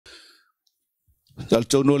Tal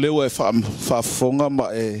tono lewa fa fonga ma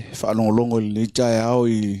fa longo le tai au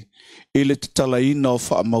I le tatala ina o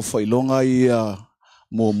faamaufaailoga ia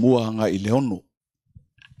muamuanga I le ono.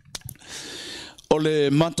 O le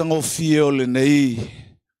matagofie o le nei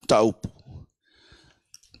taupu.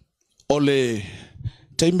 O le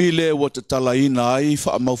taimi le ua tatala ina ai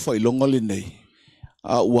faamaufaailoga le nei.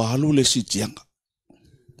 A ua halu le sitianga.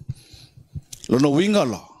 Lona winga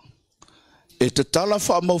la. E tatala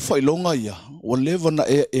faamaufaailoga ia o lewa na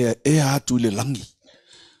e atu le langi.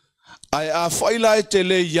 Ai a faila e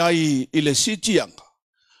tele iai I le sitianga.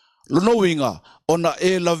 Lona winga ona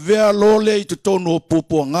e la vea lole I tonu o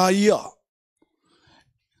pupuanga ia.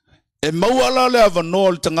 E mauala le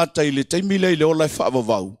avanoa le tangata I le taimile I le ola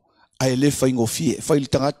faavavau. Ai le faingofie, fai le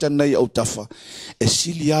tangata nei au tafa. E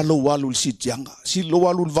sili alo walu le sitianga. Sili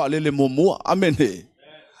walu le vale le momua. Amen he.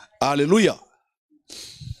 Halleluiah.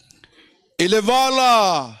 I le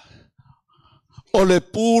vala o le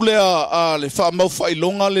pule a le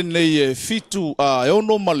faamaufaailoga le nei e fitu a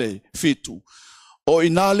ono male fitu. O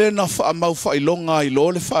inale na faamaufaailoga I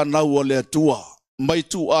lo le whanau o le atua. Mai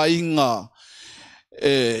tu ainga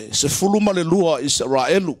se fuluma le lua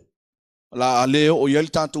Israelu. La aleo o yel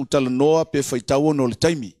tātou talanoa pe whaitau no le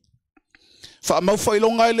taimi.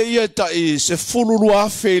 Faamaufaailoga le ia tai se fululua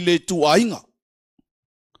afe le tu ainga.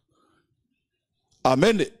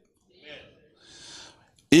 Amen.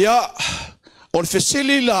 Ia o le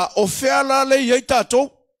fesili la o feala le iai tātou.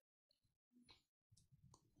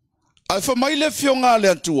 Ai whamai le fionga le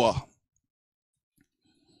atua.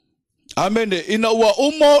 Amen. Ina ua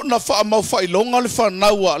umo na faamaufaailoga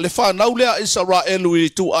le whanau lea Israelu I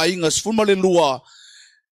tu ainga sfuma le lua.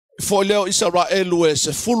 Fo leo Israelu e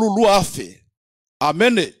se fulu lua afe.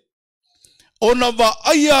 Amen. Ona va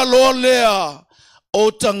aia loa lea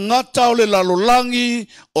o tangata o le lalolangi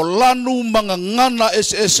o lanu mangangana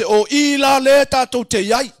ese o ila le tātou te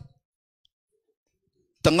iai.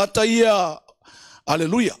 Tangata ia,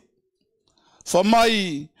 Halleluiah.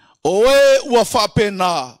 Whamai o e ua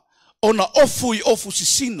whapena ona ofu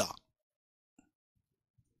sisina.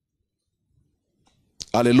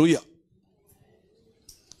 Halleluiah.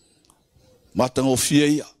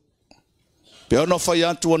 Matangofie ia. Pe ona whai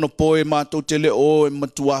atu ana poe mātou tele o e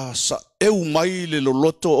matua sa eu mai le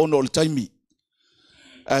loloto ono le taimi.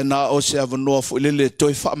 E na o se avanoa fu le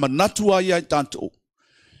toi whaamanatu ai ai tātou.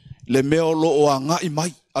 Le meo lo o a ngai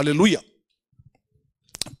mai. Halleluiah.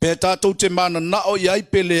 Pe tātou te mana nao iai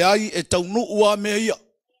pele ai e taunu ua mea ia.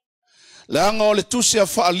 Le anga o le TUSI a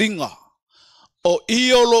FAAALIGA. O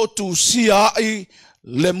io lo TUSI ai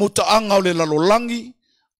le mutaanga o le lalolangi.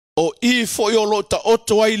 O I foi o lo ta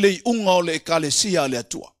oto ai le unga o le ekalesia le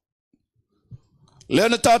atua. Le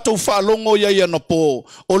ana tātou whaalongo iai ana po.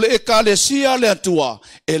 O le ekalesia le atua.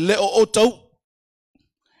 E le o Otahuhu.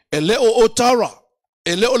 E le o Otara.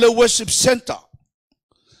 E le o le worship center.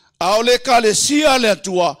 A o le ekalesia le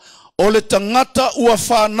atua. O le tangata ua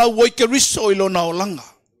whanau o ike riso I lona o langa.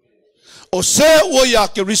 O se ua ia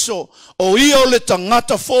ke riso. O ia o le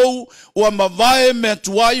tangata fou. Ua mavae mea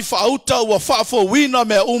tuai whauta. Ua whaafo wina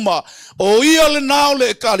mea uma. O ia le nao le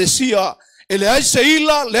ekalesia. E le aise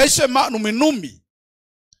ila. Le aise maanumi numi.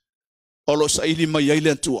 O lo sa ili mai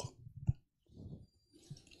aile atua.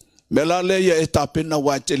 Mela le ia e tapena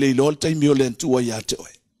wa te le ilo. Te imi o le atua ia te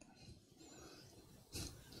oe.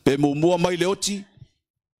 Pe mua mai le oti.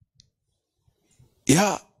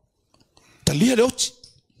 Ia. Talia le oti.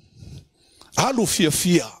 Alu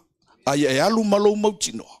fia. Ai e alu malo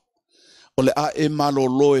mautino. O le a e malo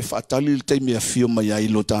lo e fatali le teimi a fio mai ai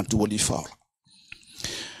lo tantu o li faola.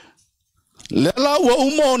 Le la ua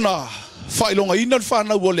umona. Failonga ina le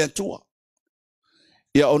whanau o le atua.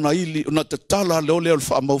 Ia ona ili, ona tatala le ole o le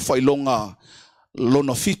faamaufaailoga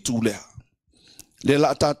lona fitu lea. Le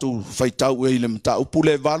la tātou whaitau e le MATAUPU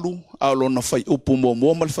le valu. A lona whai upu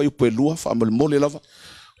mua ma le whai upu e lua. Whaamale mole lava.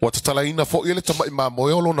 Wa tatala ina fo ile tamai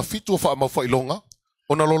mamoe o lona fitu o faamaufaailoga.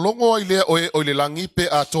 Ona lolongo ai lea o le langi pe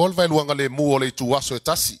a tol vai luanga le mu o le tuaso e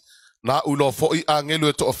tasi. Na ulo fo I Agelu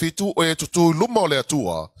e to fitu o e tutu luma o le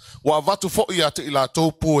atua. Wa avatu fo I ate ila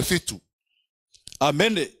taupu e fitu.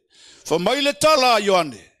 Amene. Whamai le tala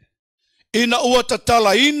Ioane. Ina ua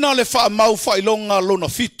tatala ina le faamaufaailoga lona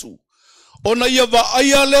fitu. Ona ia wa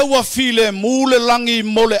aia le ua Filemu le langi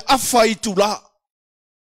mo le afa itula.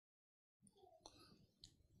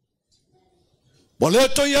 Wa le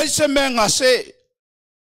toi ai se mea ngase.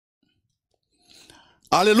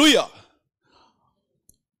 Halleluiah.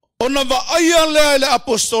 Ona wa aia le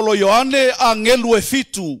apostolo Ioane Agelu e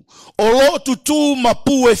fitu. O lo tutu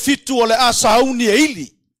mapu e fitu o le a sauni e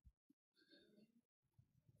ili.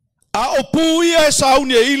 A opu ia e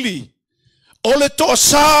sauni e ili. o le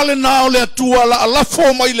to'asa le na o le atua la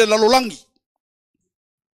alafo mai le lalolangi.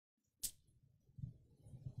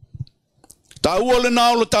 Ta ua le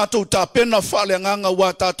na o le tātou tā pena whaale anganga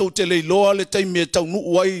wa tātou te leiloa le taimi e tau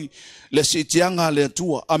nuu wai le sitianga le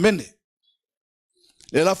atua. Amene.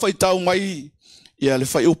 Le la whai tau mai ia le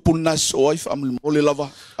whai upunas o ai whaamli mo le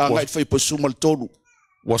lava a ngai whai pasuma le tolu.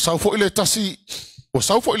 Wa sau fo ile tasi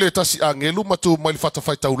Agelu matu mai le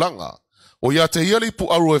whatawhai taulanga. O ia te ia le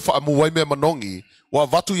ipu auro e faamu wai me manogi, wa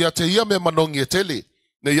avatu ia te ia me manogi e tele.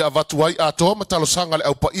 Ne ia avatu ai atoa ma talosaga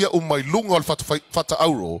le paia umai lunga o le fata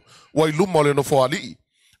auro, wai luma o le nofo alii.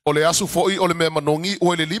 O le asu foi o le me manongi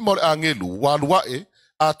o le lima o le Agelu, wa aluae,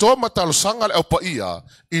 atoa ma talosaga le paia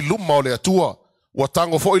i luma o le atua. Wa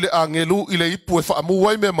tango foi le Agelu i le ipu e faamu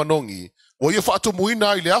wai me manongi, wa ia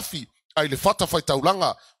faatumuina i le afi, ai le fata fai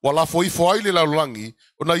taulanga, wa la foi foai le laulangi,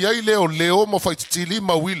 o na iai leo ma fai titili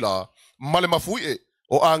ma wila, male mafuie,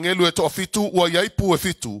 o Agelu e toa fitu, wa iai pu e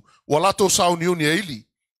fitu, wa lato sauni uni e ili.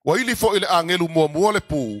 Wa ili fo ile Agelu mua le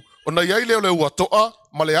pu, o na iai leo le ua toa,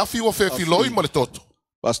 ma le afi wa fefiloi ma le toto.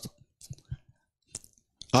 Basta.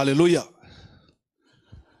 Halleluiah.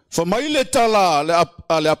 Fa mai le tala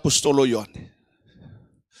le apostolo Ioane.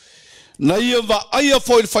 Na ia va aia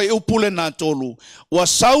fo il fai upule na tolu, wa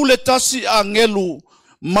sau le tasi Agelu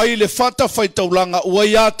mai le fata fai taulanga, wa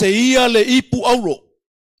ia te ia le ipu auro.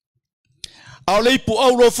 Au le ipu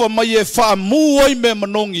auro fa mai e faamu ai me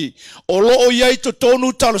manongi, o loo iai to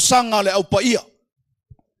tonu talosaga le au paia.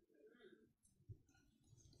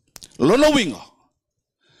 Lona winga.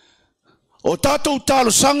 O tātou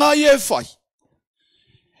talosaga ia e fai.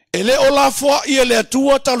 E le o la foa ia le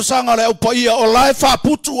atua talosaga le au paia, o la e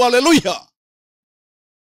faaputu, Halleluiah.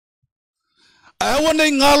 Awa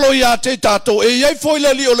nei ngalo ia te tātou, e iai foi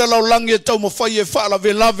le li o le laulangi e tau mawhai e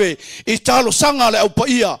whaalave lave i talosaga le au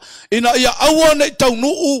paia, ina ia awa nei tau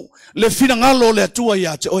nuu le fina ngalo le atua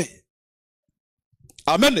ia te oe.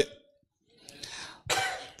 Amene.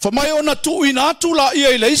 Whamai ona tu ina atu la ia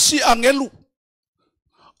i le isi Agelu.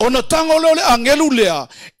 Ona tango leo le Agelu lea,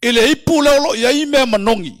 i le ipu leo lo ia i mea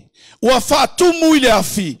manongi. Ua whaatumu i le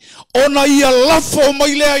afi, ona ia lafo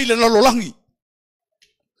mai lea i le lalolangi.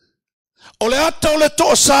 O le ata o le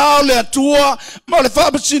to'asa o le atua, ma le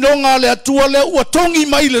whaapasinonga le atua le ua tongi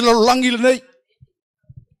mai le lalolangi le nei.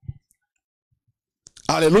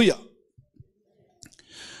 Halleluiah.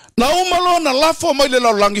 Na umalo na lafo mai le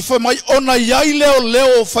lalolangi, fai mai ona iai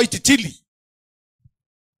leo faititili.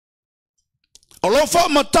 O lo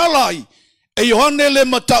whamatalai, e Iohane le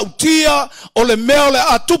matautia o le mea o le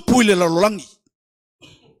atupu i le lalolangi.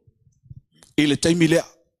 I le taimi lea.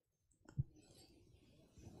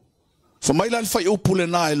 Whamaila le whai upule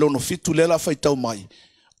nā e lono fitu lela whai tau mai.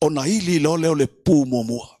 O na ili leo le pū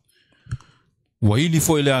mua. Wa ili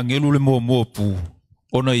fo ile Agelu le mua pu.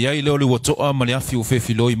 O na iai leo le watoa ma le afi o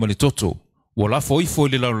fefiloi ma le toto. Wa la fo ifo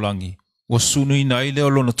ile lalolangi. Wa sunu ina i leo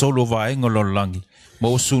lono tolo vaenga lalolangi. Ma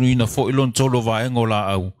o sunu ina fo ilon tolo vaenga o la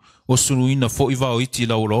au. O sunu ina fo iwa o iti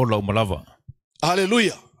la ola o malava.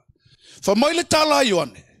 Halleluiah. Whamaile tala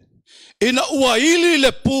Ioane. Ina ua ili le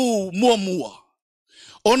pū mua.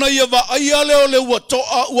 Ona ia va aia leo le ua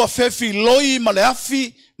toa ua fefi loi ma le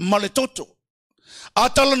afi ma le toto. A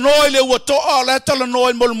tala noa le ua toa le tala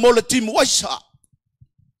noa mole timu waisa.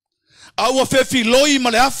 A ua fefi loi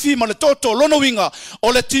ma le afi ma le toto lona winga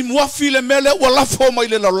o le timu afi le mele ua lafo mai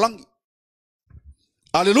le laulangi.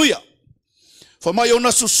 Halleluiah. Whamai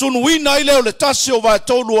ona susunuina i leo le tase o vai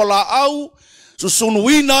tolu o la au.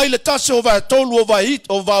 Susunuina i le tase o vai tolu o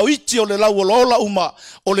vai iti o le lau o lola uma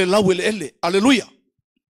o le lau ele ele. Halleluiah.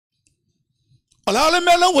 Ala le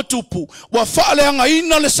mele ua tupu, wa whaale anga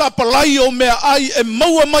ina le sapalai o mea ai e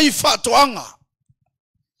maua mai whaatoanga.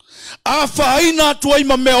 A whaina atua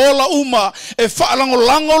ima mea ola uma e whaalango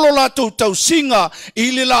langolo la tau singa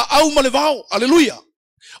i le la au ma le vau. Halleluiah.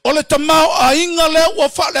 O le tamau a inga le ua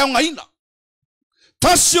whaale anga ina.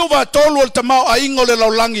 Tasi o vai tolu o le tamau a inga o le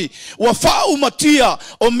laulangi, ua wha umatia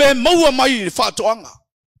o mea maua mai whaatoanga.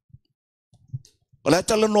 O le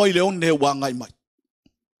tala noi le one ua ngai mai.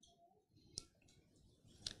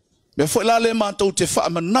 Me foi la le mātou te wha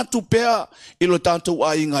manatu pea i lo tātou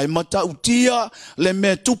a inga e matautia le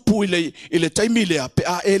mea tupu i le taimi lea pe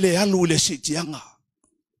a ele alu le sitianga.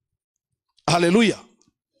 Halleluiah.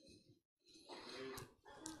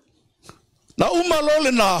 Na umalo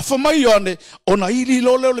le na whamai Ioane o na ili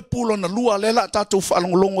lo leo le pulo na lua le la tātou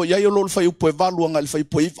whaalongolongo iai o lo le whai upo e valuanga le whai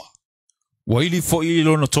upo iwa. Wa ili fo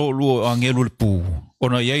ilo na tō lua Agelu le pū. O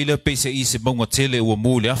na iai le peise i se maunga tele ua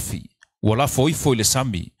mū le afi. Wa la fo ifo i le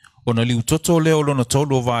sami. O na liu toto leo lona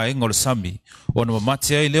tolu o vaenga o le sami. O na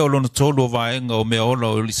mamate ai leo lona tolu o vaenga o mea ola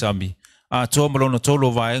o le sami. A toa ma lona tolu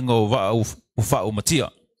o vaenga o o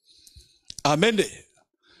faaumatia. Amene.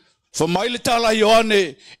 Famai le tala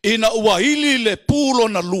Ioane ina uahili le pulo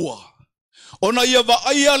na lua. Ona ia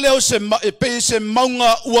vaia leo se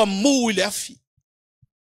maunga ua mui le afi.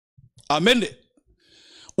 Amene.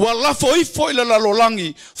 Ua lafo ifo ila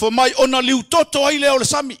lalolangi. Famai ona liu toto ai leo le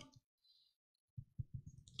sami.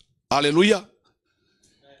 Halleluiah.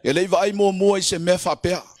 Ele iwa ai mua i se mea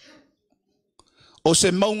whapea. O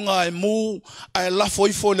se maunga e mu ai lafo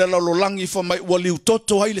ifo le lalolangi famai ua liu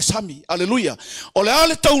toto ai le sami. Halleluiah. O le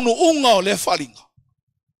ale taunu unga o le whalinga.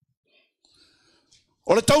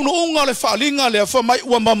 O le taunu unga le whalinga le famai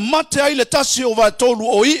ua mamate ai le tasi o vai tolu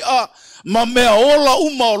o ia ma mea ola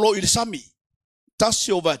uma o lo i le sami.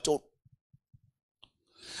 Tasi o vai tolu.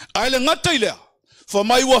 Ai le ngata i lea.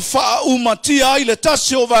 Famai ua faa umatia ai le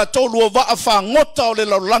tasi o vai tolu o va a ngota o le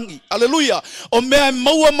lalolangi. Halleluiah. O mea e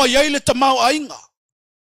maua mai ai le tamau ainga.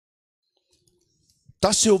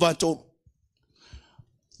 Tasi o vai tolu.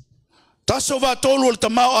 Tasi o vai tolu o le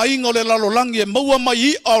tamau ainga o le lalolangi e maua mai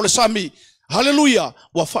i o le sami. Halleluiah.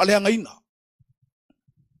 Wa whaaleanga ina.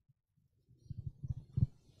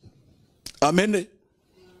 Amene.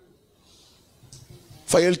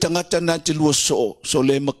 Whai el tangata na te lua so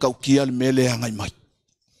le makaukia le mele hangai mai.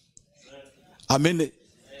 Amene.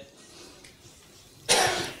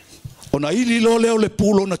 Ona ili lo leo le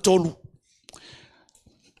pulo na tolu.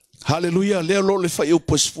 Halleluiah. Leo lo le whai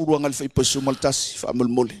upos furu angal whai pasu maltasi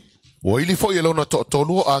whamulmole. Wa ili fo yelo na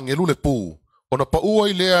tolu a Agelu le pu. Ona paua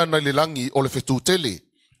i lea na le langi o le FITU tele.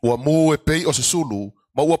 Ua mu e pei o se sulu.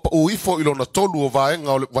 Ma ua pau ifo ilo na tolu o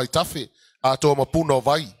vaenga o le vaitafe. A toa mapuna o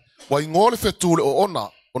vai. Wa ingo le FITU le o ona.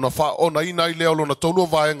 Ona wha ona ina i lea o na tolu o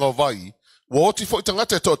vaenga o vai. Wa oti fo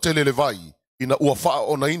itangate to tele le vai. Ina ua wha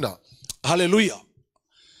ona ina. Halleluiah.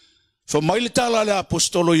 Fa mai le tala le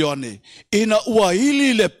apostolo Ioane. Ina ua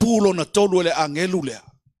ili le pulo na tolu le Agelu lea.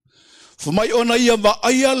 Fumai ona ia va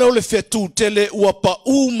aia leo le FITU tele ua pa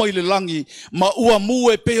mai le langi ma ua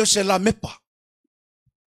mu e peo se la mepa.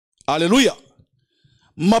 Halleluiah.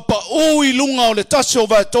 Ma pa i lunga o le tase o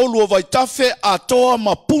vai tolu o vai tafe a toa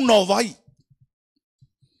ma puna o vai.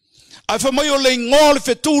 Ai fumai o le ingoa le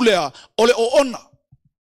FITU lea o le o ona.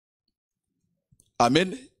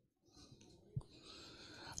 Amen.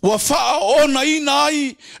 Ua faa ona ina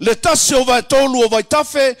ai le tase o vai tolu o vai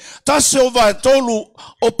tafe, tase o vai tolu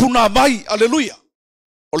o puna vai. Halleluiah.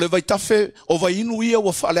 O le vai tafe o vai inu ia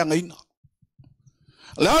ua faa leanga ina.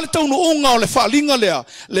 Le ale taunu unga o le faa linga lea,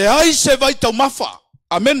 le ai se vai tau mafa.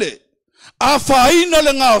 Amene. A faa ina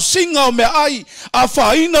le ngao singa o mea ai, a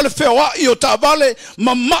faa ina le feo ai o taavale,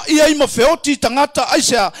 ma mai ai ma feoti tangata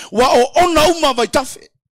aisea, wa o ona uma vai tafe.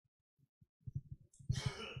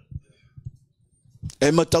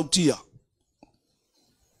 E matautia.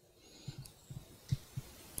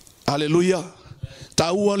 Halleluiah.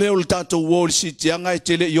 Taua leo le tatou wall sitianga e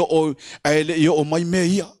tele yo o mai mea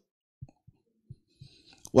ia.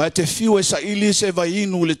 Wa te fiu e sa ili se vai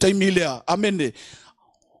inu le taimi lea. Amene.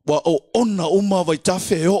 Wa o ona uma vai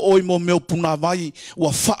tafe o mo meu puna vai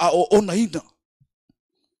wa faa o ona ina.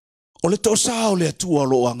 O le tosa o le atua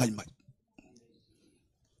lo angai mai.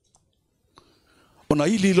 Ona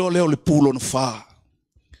ili lo leo le pulo na faa.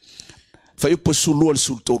 Fai upa sulua le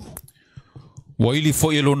sultonu. Wa ili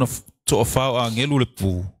fo i lona toa whao a Agelu le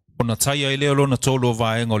pu. Ona taia i leo lona tolo o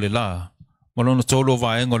vaenga o le la. Ma lona tolo o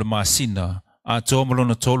vaenga o le masina. A toa ma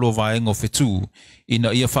lona tolo o vaenga o FITU.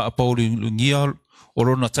 Ina ia wha apauri ngia o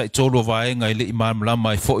lona tai tolo o vaenga i le imam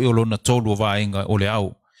lama i fo i o lona tolo o vaenga o le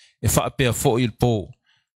au. E wha apea fo i le po.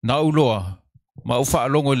 Na uloa. Ma u wha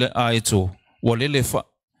alongo i le aeto. Wa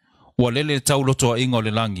lele tau loto a inga o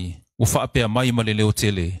le langi. U wha apea mai ma le leo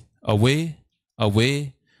tele. Awe,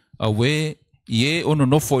 ie ono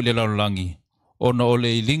nofo i le lalolangi. Ona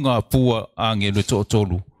ole i linga a pua ange le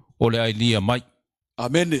tolu. Ole ai lia mai.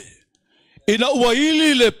 Amene. Ina ua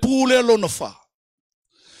ili le pule lona fa.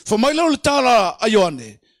 Fa mai leo le tala a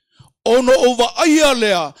Ioane. Ono ova aia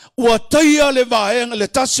lea. Ua taia le vaenga, le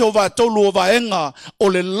tasi o tolu o vaenga. O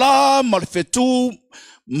le la, ma le FITU,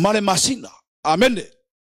 ma le masina. Amene.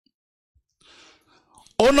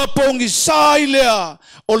 Ona pongi sai lea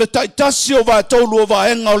o le taitasi o vai tolu o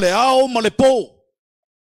vaenga o le ao ma le po.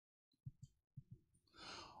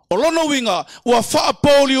 O lona winga, ua faa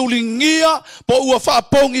poli ulingia, po ua faa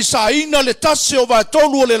pongi saina le tasi o vai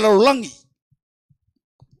tolu o le lalolangi.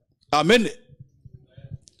 Amene.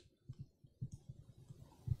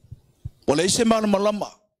 O le ise mana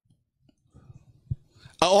malama.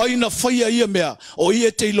 A o aina whaia ia mea, o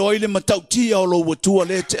ia te ilo aile matautia o lo watua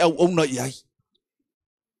le te au ona iai.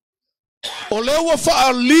 O lewa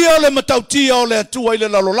faalia le matautia o le atua i le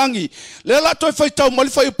lalolangi. Le la toi fai tau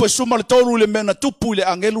mali fai upasu ma le tolu le mena tupu i le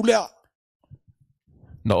Agelu lea.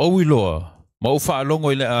 Na owi loa, mau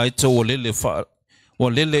whaalongo ile a ito o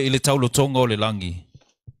lele ile taulo tonga o le langi.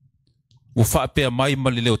 Ua whaapea mai ma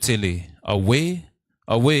le leo tele. Awe,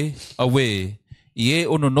 ie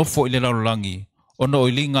ono nofo ile lalo langi. Ono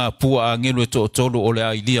ilinga pua a ngelu e to tolu o le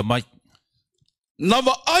a ilia mai.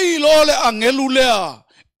 Nava ai lo le angelu lea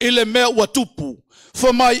ile mea ua tupu.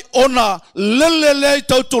 Famai ona lele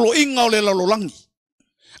tautolo inga o le lalo langi.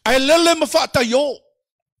 Ai lele ma whaata yo.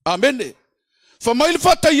 Amene. Famai le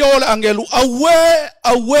whaata yo le angelu.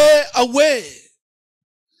 Awe.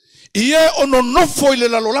 Ie ono nofo ile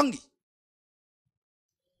lalo langi.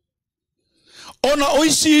 Ona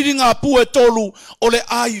oisiri ngā pua tolu o le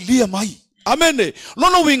ai lia mai. Amene.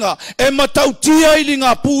 Lono winga e matautia ili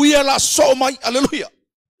ngā puia la so mai. Halleluiah.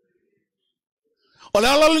 O le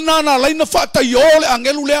alalinana laina whaata yo le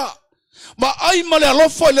angelu lea. Ma ai ma le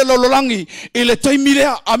alofa ile lololangi ile taimi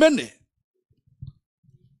lea. Amene.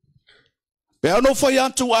 Pe ano whai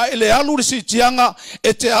atu a ele alu resi tianga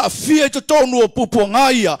e te a fia te tonu o pupua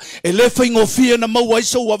ngaia e le whaingo fia na maua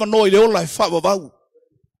isa uawa noi le ola e whawawau.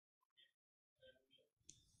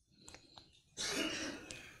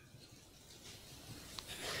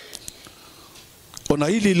 Ona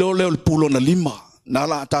ili leo leo le pulo na lima na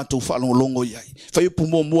la tātou whaalongolongo iai. Whai upu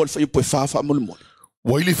mua le whai upu e whawha mole.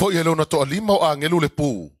 Waili fo ia leo na toa lima o a ngelu le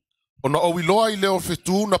pū. Ona owi loa i leo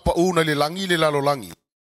fitu na pau na le langi le lalo langi.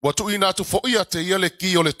 Watu ina atu fo ia te ia le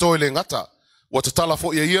ki o le toe le ngata. Watu tala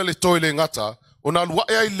fo ia le toe le ngata. Ona alua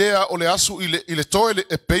ea i lea o le asu i le toe le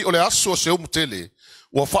epei o le asu o se umutele.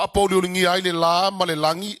 Wa whaapoli o lingi ai le la ma le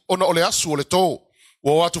langi ona o le asu o le tō.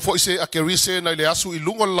 Wa watu fo ise a kerise na ile asu i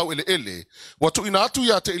lungo le lau ele. Watu ina atu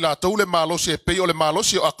ia te ila tau le malosi epei o le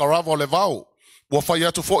malosi o akarava o le vau. Wa whai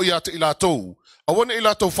atu fo ia te ila tau. Awane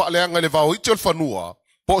ila tau whaaleanga le vau iti o le whanua.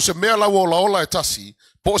 Po se mea lau o laola e tasi.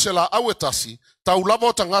 Po se la au e tasi. Tau lava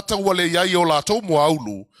o tangata ua le iai o la tau mua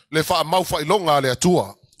aulu. Le faamaufaailoga le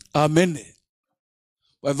atua. Amene.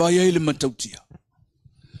 Wai vai ei le matautia.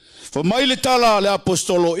 Fa mai le tala le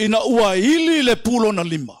apostolo ina ua ili le pulo na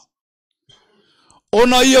lima.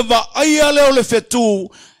 Ona ia va aia leo le fetu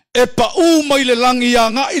e pa mai le langi a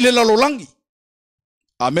ngā i le lalo langi.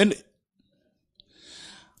 Amene.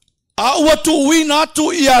 A ua tu uina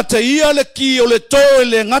atu ia te ia le ki o le toe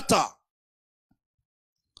le ngata.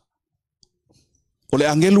 O le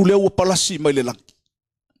angelu leo ua palasi mai le langi.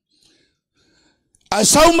 A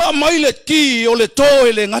sauma mai le ki o le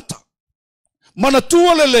toe le ngata. Mana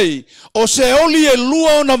tua le lei o se oli e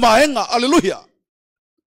lua o na maenga. Halleluiah.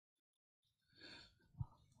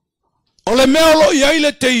 O le mea lo iai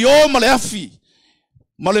le te io ma le afi.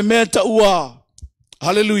 Ma le mea ta ua.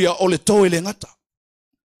 Halleluiah. O le toe le ngata.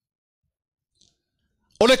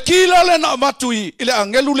 O le kila le na amatui. Ile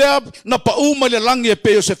angelu lea na pau ma le langi e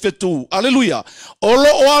peo se fetu. Halleluiah. O lo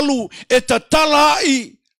o alu e tatala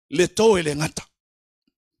ai le toe le ngata.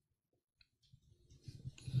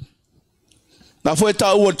 Na foi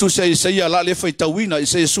ta ua tu se ia la le foi tawina i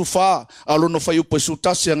se sufa alo no fai upo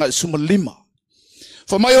sutasi nga suma lima.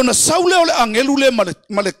 Fa mai ona saule o le angelu le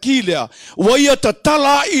malekilea wa ia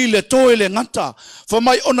tatala i le toe le ngata. Fa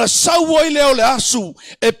mai ona saua i le o le asu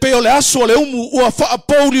e pe o le asu o le umu ua faa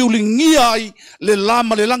pauli ulingia ai le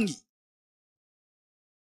lama le langi.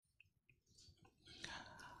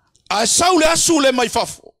 A saule asu le mai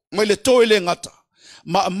fafo mai le toe le ngata.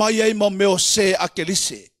 Ma mai ai ma meo se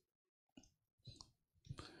akelise.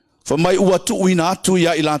 Fa mai ua tu uina atu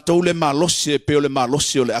ia ila tau le malosi e peo le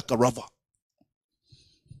malosi o le akarava.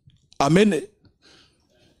 Amene.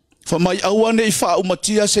 Fa mai awane i faa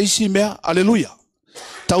umatia se isi mea. Halleluiah.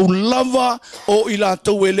 Tau lava o ila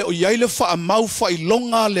tau ele o iai le faa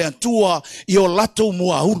maufailoga le atua i o latou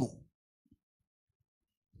mua ulu.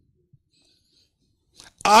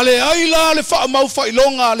 Ale aila le faa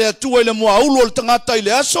maufailoga le atua i le mua ulu o le tangata i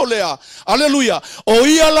le aso lea. Halleluiah. O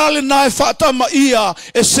ia la le nae faatama ia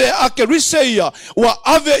e se akerise ia wa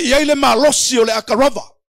ave iai le malosi o le akarava.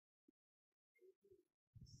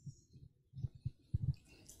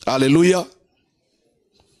 Halleluiah.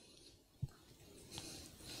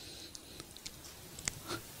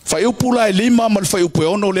 Fai upu la e lima ma le fai upu e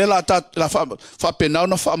ono le la fa penau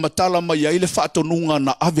na fa matala ma iai le fa tonunga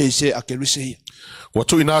na ave se akerise ia.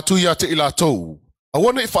 Watu ina atu ia te ila tau.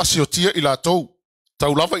 Awane i fasiotia ila tau.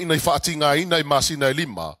 Tau lava ina i faati ngā ina i masina i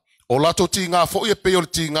lima. O lato ti ngā fo i peo le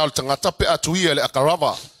ti ngā le tangata pe atu ia le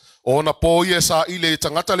akarava. O na po i e sa i le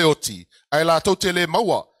tangata le oti. Ai lato te le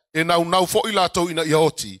maua. E nau fo i lato ina i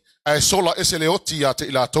oti. Ai sola ese le oti ia te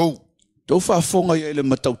ila tau. Tau whaafonga ia le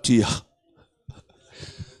matautia.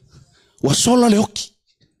 Wa sola le oki.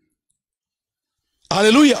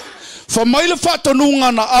 Halleluiah. Whamai le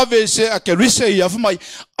whatonunga na ave se a ke rise ia whamai.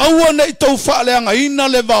 Aua nei tau whaaleanga ina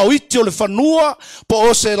le vauiti o le whanua, po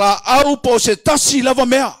o se la au, po o se tasi lava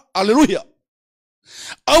mea. Halleluiah.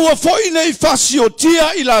 Aua foi nei whasi o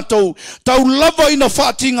tia i la tau lava ina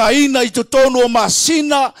whatinga ina i to tonu o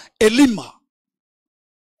masina e lima.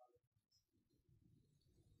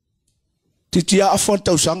 Titia afan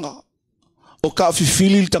tau sanga, o ka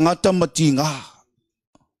fifili tangata matinga.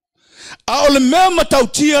 A ole mea matau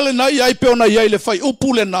tia le na iai pe ona iai le fai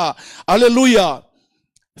upu le na. Halleluiah.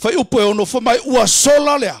 Fai upu e ono whamai ua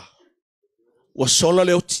sola lea. Ua sola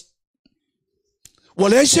le oti. Ua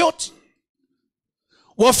lea se oti.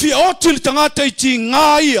 Ua fia oti le tangata i ti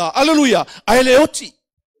ngā ia. Halleluiah. Ai le oti.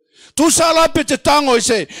 Tu sa la pe te tango i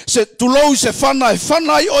se tulou i se whana. E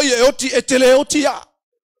whana i oi e oti e te le oti ia.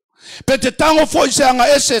 Pe te tango foi se anga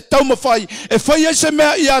ese tau mawhai. E whai ese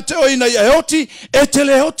mea ia te oina i e oti e te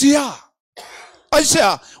le oti ia. Ai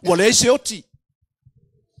sea, wale ese oti.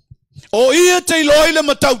 O ia te iloi le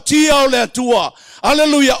matau tia o le atua.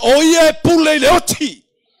 Halleluiah. O ia e pule le oti.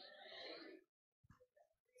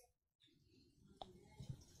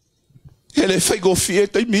 Ele fai gofie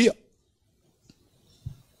te mia.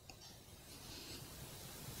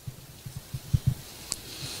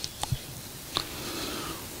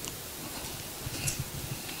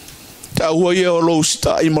 Ta ua ia o lo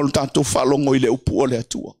sta i mo tanto falongo i le upu o le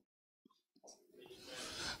atua.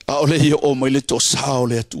 A ole ia o mai le tosa o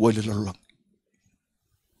le atua i le lolang.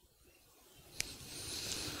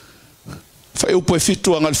 Fai upu e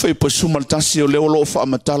fitu angal fai po sumaltasi o le olo o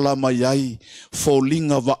whaamatala mai ai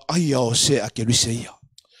fōlinga wa aia o se akerise ia.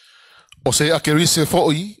 O se akerise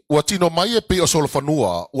fo'i, ua tino mai e pe o solo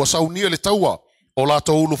whanua, ua saunia le taua, o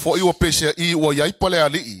lato ulu fo'i ua pese i ua iaipale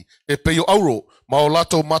alii, e pe o auro, ma o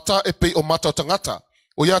lato mata e pe o mata o tangata.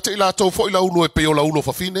 O ia te i lato fo'i la ulu e pe o la ulu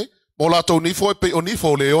fafine, mo lato nifo e pe o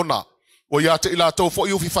nifo le ona. O ia te i lato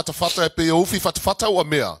fo'i ufi fatafata e pe o ufi fatafata ua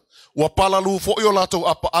mea. Ua palalu fo'i o lato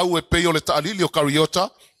apa au e pe o le taalili o kariota,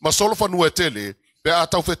 ma solo whanua e tele, pe a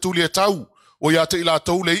tau fetuli e tau. O ia te i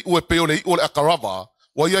lato le iu e pe o le iu le akarava,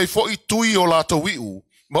 wa iai fo'i tui o lato iu,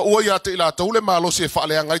 ma ua ia te i lato le malosi e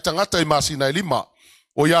whaale ngai tangata i masina e lima.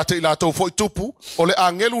 O ia te i lato fo'i tupu, o le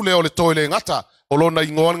Agelu le o le toe le ngata, o lona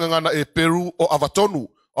ingoan ngana e Peru o avatonu,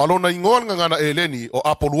 o lona ingoan ngana e leni o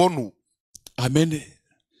apoluonu. Amene.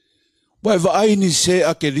 Wai vaai ni se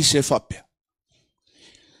akelise whapea.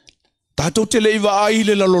 Tatou te lei vaai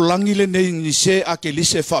le lalolangi le nei ni se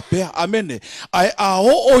akelise whapea. Amene. Ai a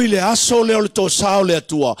o le aso le o le tosao le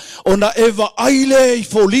atua. Ona e vaai le i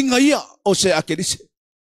fōlinga ia o se akelise.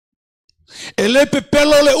 E le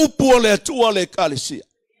pepelo le upu o le atua le kalesia.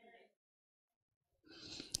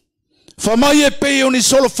 Whamai e pei o ni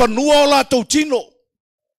solo whanua o latou tino.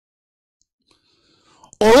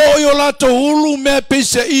 O loi o latou ulu mea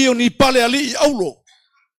pese i o ni pale ali i aulo.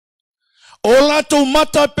 O latou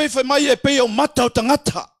mata pe whamai e pei o mata o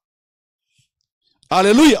tangata.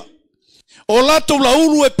 Halleluiah. O latou la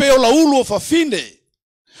ulu e pei o la ulu o fafine.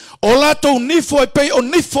 O latou nifo e pei o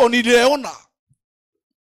nifo ni leona.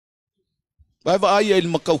 Vai ai e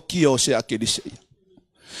makaukia o se akelise ia.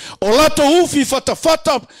 O latou ufi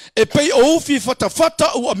fatafata e pei o ufi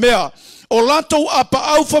fatafata ua mea. O latou apa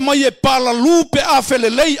au whamai e pala lupe a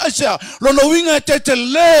whelelei aisea. Lona winga e te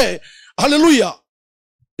le. Halleluiah.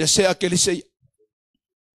 E se akelise ia.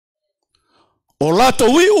 O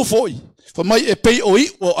latou i ufoi. Whamai e pei o i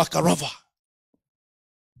o akarava.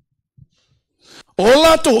 O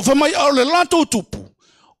latou whamai au le latou tupu.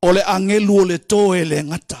 O le Agelu o le toe le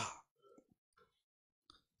ngata.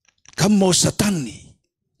 Kamo satani.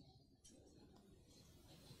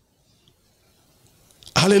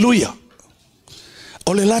 Halleluiah.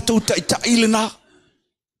 O le latou taitai le nā.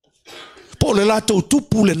 Po le latou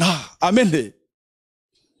tupu le nā. Amene.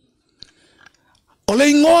 O le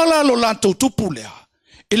ingoa la lo latou tupu lea.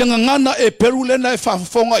 I le ngangana e Peru lena e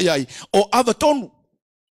whafonga iai. O avatonu.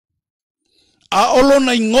 A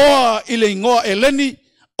olona ingoa i le ingoa e leni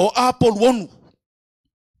o apoluonu.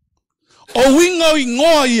 O winga o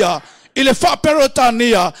ingoa ia i le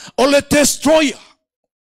whaperotania o le destroyer.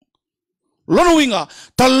 Lona winga,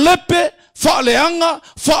 ta lepe, whaaleanga,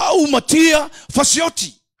 whaumatia,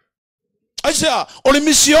 whasioti. Aisea, o le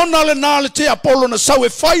misiona le nā le te Apollo na sau e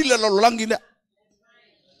whaile la langi lea.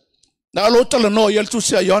 Na alota le no, iel tu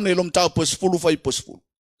sea ione ilom tau posfulu whai posfulu.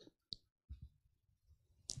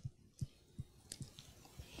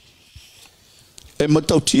 E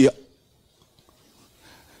matautia.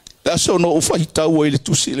 E aso no ufai tau e le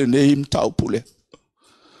tusi le nei mtau pule.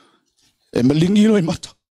 E malingi no i mata.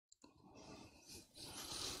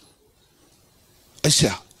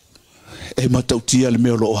 Aisea, e matautia le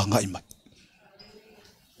meo loo hangai mai.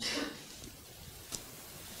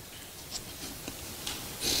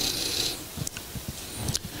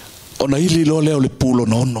 Ona ili lo leo le pulo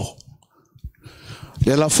nono.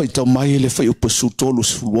 Le la faitau mai le fai upa sutolu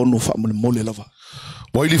suluono faamole lava.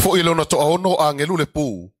 Wa ili fo ile ona to ono Agelu le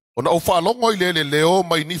pu. Ona o whaalongo i le leo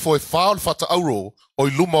mai nifo e whaal fata auro o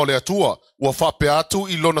i luma o le atua. Ua whape atu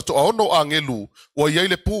i lona to ono Agelu ua iei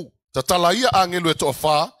le pu. Tatala ia Agelu e to a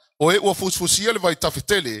wha o e ua fusfusia le vai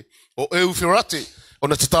tafitele o e ufirate.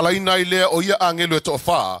 Ona tatala ina i lea o ia Agelu e to a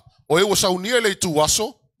wha o e ua saunia le itu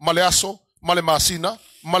aso, male aso, male masina,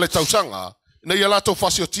 male tausanga. Na ia lato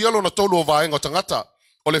fasio tialo na tolu o vaenga o tangata.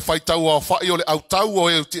 O le faitau o whai o le autau o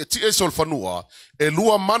e tie sol fanua. E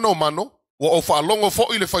lua mano mano o o whaalongo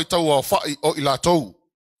fo i le faitau o whai o i latou.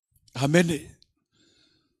 Amene.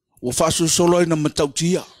 O fasu solo ina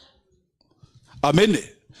matautia. Amene.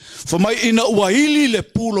 Famai ina uahili le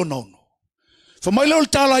pulo nono. Famai leo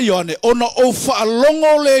tala yoane. Ona o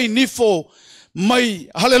whaalongo le nifo mai.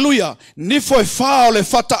 Halleluiah. Nifo e wha le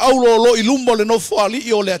fata auro lo ilumbo le no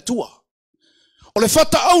whaali o le atua. O le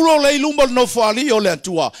fata auro le ilumbo le no whaali o le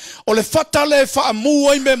atua. O le fata le faamu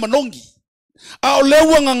ai me manogi. A o le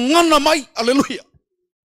wanga ngana mai. Halleluiah.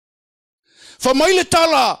 Famai le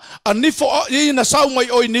tala a nifo i na sau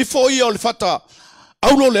mai oi nifo i o le fata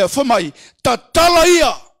auro le famai. Tatala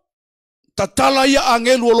ia. Tatala ia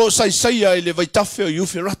Agelu o lo saisaia i le vaitafe o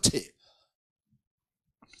iufirate.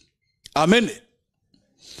 Amene.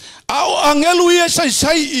 Ao Agelu ia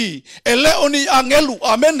saisai i e leo ni Agelu.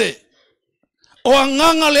 Amene. O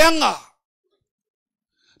anganga leanga.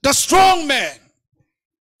 The strong man.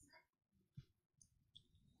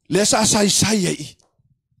 Le sa saisai i.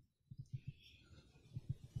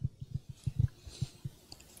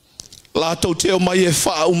 La tau teo mai e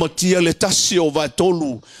wha umatia le tasi o vai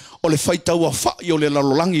tolu o le whaitau a whai o le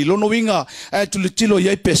lalolangi. Lono winga e tu le tilo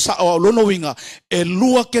iei pe sa o lono winga e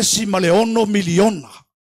lua kesi ma le 1 miliona.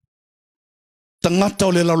 Tangata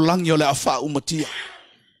o le lalolangi o le a wha umatia.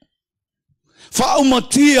 Wha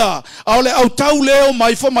umatia o le au tau leo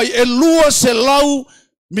mai fo mai e lua se lau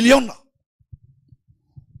miliona.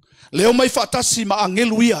 Leo mai faatasi ma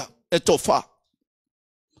Agelu e to wha.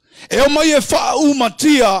 E o mai e wha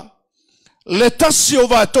umatia le tasi o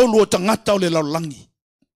vai tolu o tangata o le lalolangi.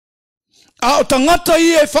 A o tangata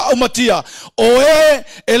i e wha umatia o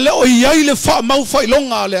e leo iai le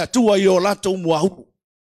Faamaufaailoga le atua i o latou muahuru.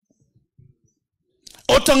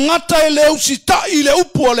 O tangata e leo sita i le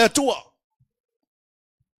upu o le atua.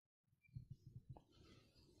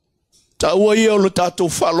 Ta ua ia o le tatou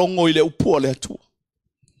whalongo i le upu o le atua.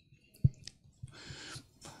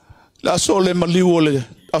 La so le maliu o le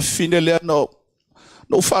afine le ano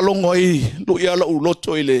no whalongo i lo ia la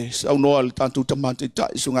uloto i le saunoa le tatou tamante ta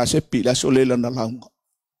isu ngā sepi la so le lana launga.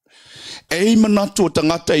 E manatu o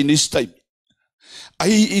tangata i nistai.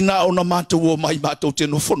 Ai ina o na mātou o mai mātou te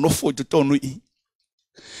nofo i te tonu i.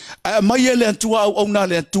 Mai e le antua au na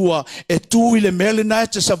le antua e tu i le mele na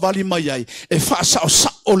te savali mai ai e whaasao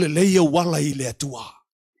sa o le leia wala i le atua.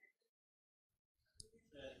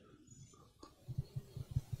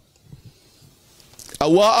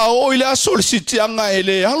 Awa ao i le aso le sitianga e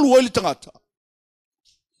le halu o le tangata.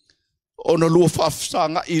 Ona lua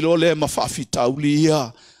whaafsanga i lo le mawhaafita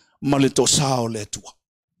ulia ma le tosa o le atua.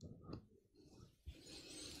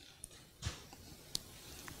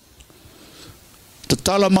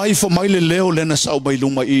 Tatala mai fo mai le leo le na sau mai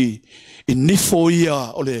luma i nifo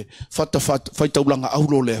ia o le faitaulanga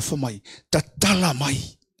aulo le fo mai. Tatala mai.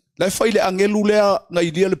 Le fai le Agelu lea na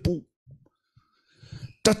idia le pu.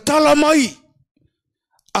 Tatala mai.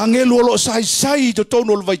 Agelu o lo sai to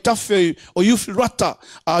tono le vaitafe o iufirata.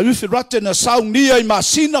 A iufirate na saunia i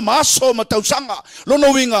masina maaso ma tausanga.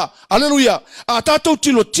 Lono winga. Halleluiah. A tatou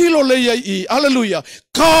tilo leia i. Halleluiah.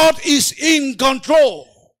 God is in control.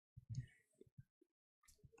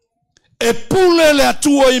 E pule le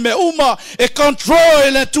atua i me uma, e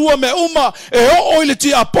control le atua me uma, e o le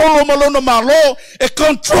ti Apollo malona malo, e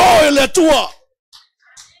control le atua.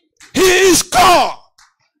 He is God.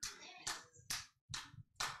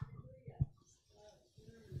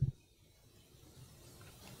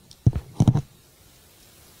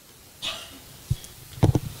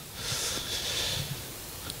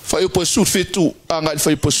 Fai upo su fitu, anga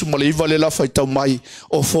fai upo su male iwa le la fai tau mai,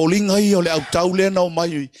 o falling ai o le au tau le na o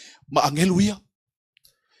mai, ma Agelu.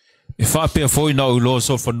 E whapea foi na ulo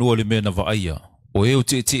so whanua le mea na waaia. O eo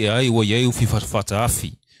te ai wa ieu fi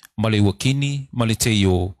FITIAFIAFI. Ma le wakini, ma le te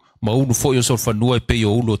io. Ma unu foi o so whanua e pe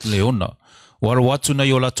o ulo leona. Wara watu na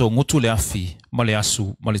i o lato ngutu le afi, ma le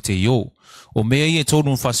asu, ma le te io. O mea i e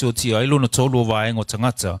tonu mwhase o tia ilo na tolu o vaenga o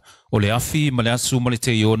tangata. O le afi, ma le asu, ma le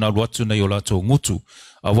te io na watu na i o lato ngutu.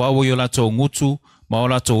 A wawo i o lato ngutu, ma o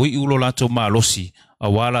lato i ulo lato maalosi. A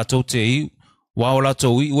wa lato te i, wa o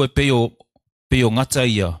lato i ue peo ngata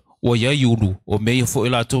ia. ua iai ulu o mea fo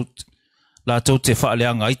latou te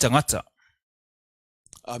faaleanga ai tangata.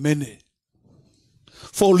 Amene.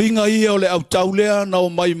 Fōlinga ia o le au taulea na o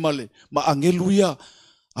mai male. Ma angeluia.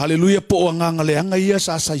 Halleluiah po o nganga le anga ia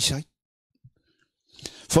sa sai.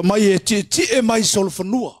 Fa mai e ti e mai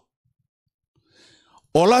solfanua.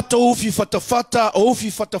 O lato ufi fatafata, o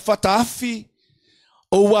ufi fatafata afi.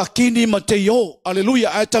 O wakini ma te yo.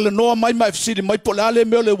 Halleluiah. Ai tala noa mai mai fesiri mai po lale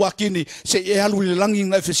meo le wakini. Se e alu le langi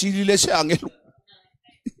ngai fesiri le se angelu.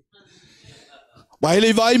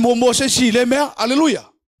 Waile vai mo se si le mea. Halleluiah.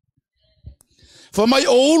 Fa mai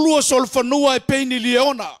o ulu o solfanua e peini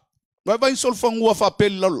liona. Vai solfanua fa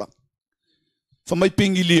peli laula. Fa mai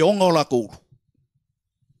pingi lionga o la kouru.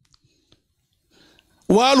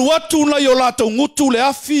 Walu atu na yo lato ngutu le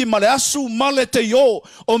afi ma le asu ma le te yo.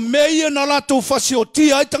 O meia na lato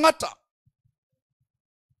fasiotia ai tangata.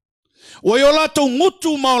 Wa yo lato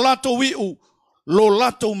ngutu ma o lato wiu. Lo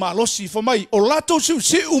lato malosi fa mai. O lato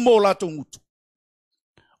siu mo lato ngutu.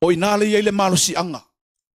 O inale yele malosi anga.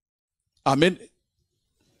 Amen.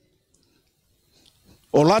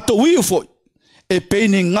 O lato wiu foi. E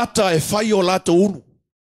peini ngata e fai o lato ulu.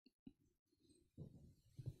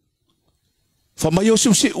 Fa mai o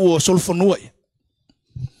siu o solfanua.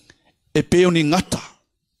 E peo ni ngata.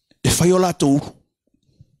 E fai o lato ulu.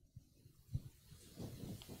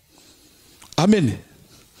 Amen.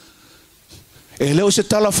 E leo se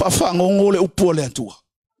tala fa ngongo le upu le atua.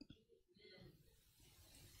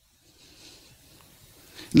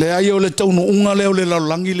 Le ai o le taunu unga leo le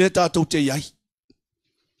lalangi le tātou te iai.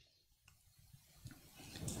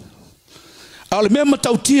 Ale mea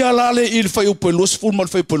matautia lale i le fai upo e luas fulma le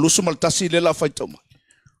fai upo e luas mal tasi le la fai tauma.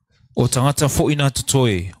 O tangata fo ina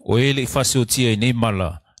tutoe, o ele i fase o tia i nei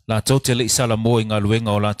mala, la tau te le isala mo i ngā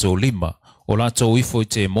luenga o lato lima, o lato ifo i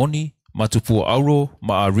te moni, matupu auro,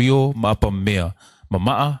 ma ario, ma apa mea, ma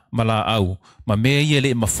maa, ma la au, ma mea i ele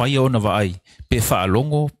i mawhaia o na vaai, pe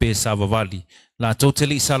whaalongo, pe sa vavali, la tau te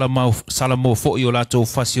le isala mo fo i o lato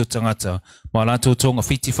fase o tangata, ma o lato tonga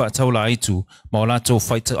fiti whaatau la aitu, ma o lato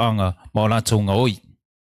whaitaanga, ma o lato ngā oi.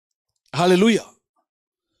 Halleluiah.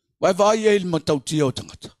 Wai vai e il matautia o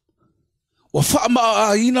tangata. Wa whaama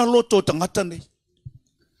a ina loto o tangata nei.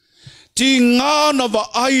 Ti ngā na wa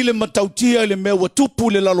ai le matautia le mea wa tupu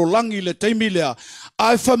le lalolangi le teimi lea.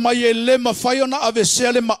 Ai wha mai e le ma whaiona ave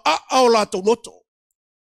sea le ma a o lato loto.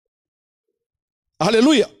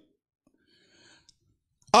 Halleluiah.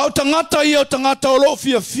 Au tangata ia o tangata o lo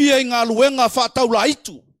fia i ngā luenga whaatau la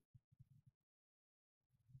itu.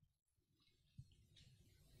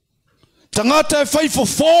 Tangata e whai fo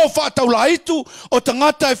whaatau la itu, o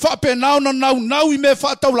tangata e whape nau i me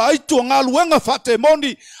whaatau la itu, o ngā luenga whate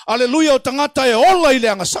moni, aleluia, o tangata e ola i le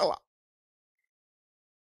angasala.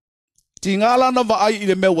 Ti ngā lana wa ai i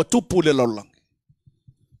le mea wa tupu le laulangi.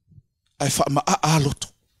 Ai wha ma a loto.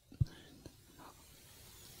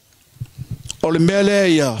 O le mea lea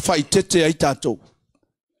ia, whai tete ai tātou.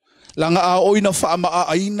 Langa a oina wha ma a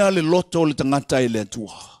aina le loto le tangata i le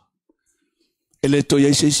atua. E le to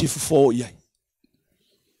iai seisi fufo iai.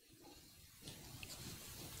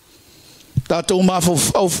 Tātou mafo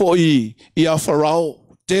au fo i a wharao,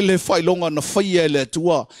 tele whailonga na whaia le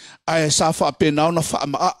atua, ai sa wha penao na wha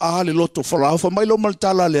ma a le loto wharao, wha mailo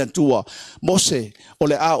maltala le atua, mose o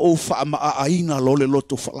le a o wha ma a aina lo le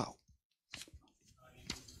loto wharao.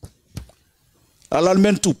 Ala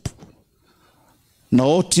men tupu. Na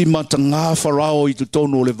oti mata ngā wharao i tu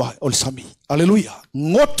tonu o le vai, o le sami. Halleluiah.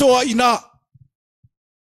 Ngotoa ina.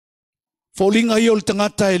 Fōlinga i o le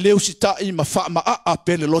tangata e leo si tai ma wha ma a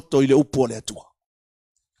pele loto i le upu o le atua.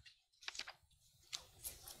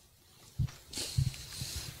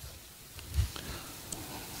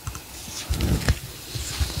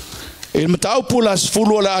 E MATAUPU las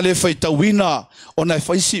fulu o le ale whai tauina o nai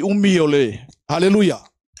whaisi umi o le. Halleluiah.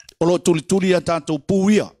 O lo tuli a tātou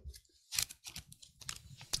pūia.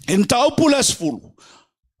 E MATAUPU las fulu.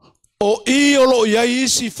 O i o lo iai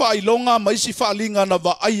isi whailonga ma isi whaalinga na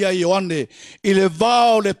wa aia i oane. I le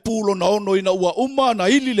vao le pūlo na ono ina ua uma na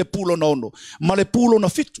ili le pūlo na ono. Ma le pūlo na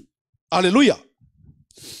fitu. Halleluiah.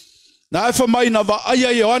 Na e whamai na wa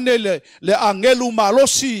aia i oane le angelu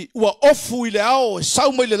malosi ua ofu i le ao e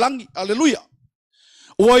sauma i le langi. Halleluiah.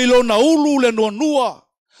 Ua ilo na ulu le nuanua.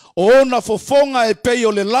 O na fofonga e pei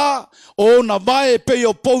o le la. O na vae e pei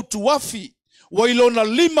o poutu wafi. Ua ilo na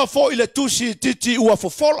lima fo i le tusi titi ua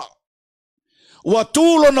fofola. Ua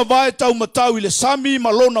tūlo na vae tau matau i le sami, ma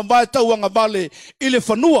lo na vae tau anga vale i le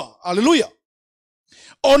whanua. Halleluiah.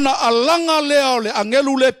 O na alanga lea o le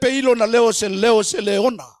angelu le peilo na leo se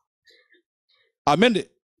leona. Amene.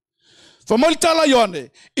 Whamalitala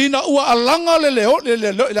Ioane, ina ua alanga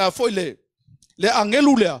le le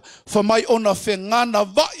angelu lea fa mai ona fengana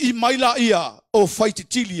vai mai la ia o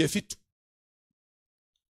faititili e fitu.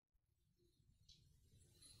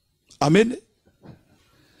 Amen.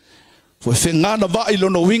 Foi fengana vai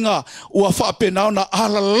lona winga ua faapena na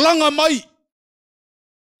alalanga mai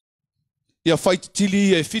ia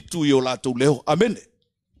faititili e fitu i o latou leo. Amen.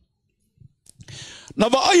 Na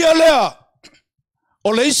vai lea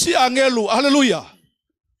o le isi angelu. Halleluiah.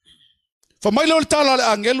 Fa mai le tala le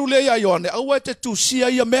angelu le ia Ioane au te tusia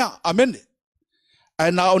ia mea. Amen.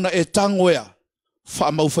 Ai na ona e tangoea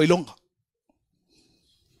faamaufaailoga.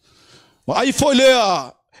 Wa ai foi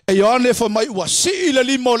lea e Ioane fa mai ua si le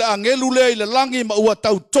limo le angelu le i le langi ma ua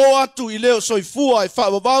tautoa atu i leo soifua e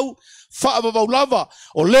faavavau lava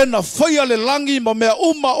o lena faia le langi ma mea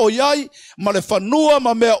uma o iai ma le fanua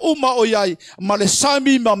ma mea uma o iai ma le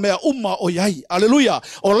sami ma mea uma o iai. Halleluiah.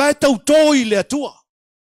 O le tautoa i le atua.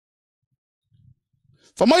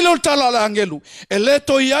 Fa mai le tala le angelu e le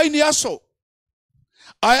to iai ni aso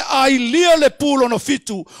ai lia le pulo no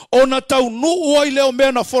fitu ona tau nuu ai leo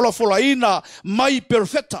mea na folafolaina mai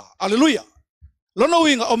perfecta. Halleluiah. Lona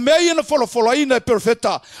winga o mea na folafolaina e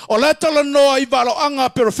perfecta o le tala noa i valo anga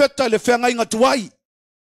perfecta le whenga inga tuai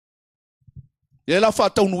e la fa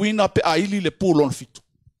tau nuina pe aili le pulo no fitu.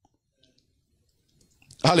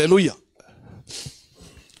 Halleluiah.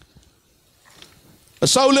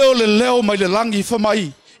 Sau leo le leo mai le langi fa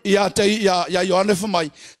mai ia te ia Ioane fa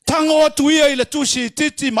mai tango atu ia i le tusi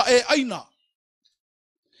titi ma e aina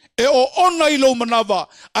e o ona i lo manava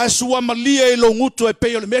a sua malia i lo ngutu e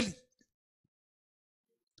peo le meli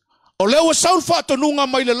o leo saul fatonunga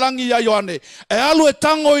mai le langi ia Ioane e alu e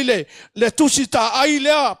tango i le tusi ta ai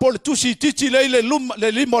lea po le tusi titi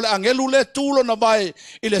le limo le angelu le tulo na vai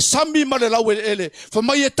i le sami ma le lau ele fa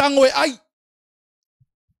mai e tango e ai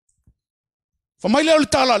fa mai leo le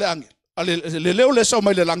tala le angel le leo le sau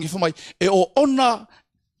mai le langi fa mai e o ona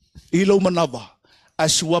i lo manava a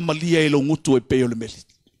sua malia i lo ngutu e peo le meli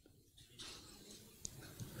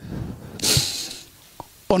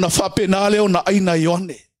ona whapena leo na aina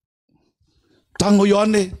Ioane tango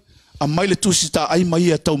Ioane a mai le tusita ai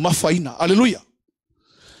mai a tau mawhaina. Halleluiah.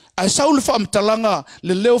 A saul whaamtalanga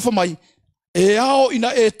le leo fa mai e ao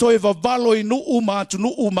ina e toe vavalo i nuu maatu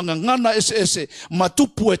nuu mangangana ese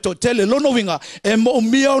matupu e to tele lona winga e mo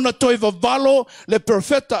mia ona toe vavalo le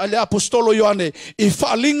perfecta le apostolo Ioane i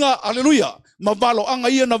faaaliga. Halleluiah. Ma valo anga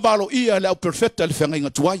ia na valo ia le au perfecta le whenga inga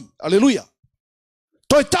tuai. Halleluiah.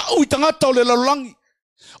 Toi tau i tangata o le lalulangi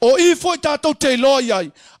o i foi tātou te loa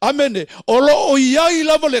iai. Amene. O lo o iai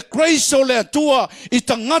lava le grace o le atua i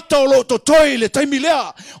tangata o lo to toi le taimi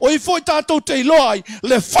lea. O i foi tātou te loa ai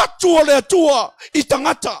le fatu o le atua i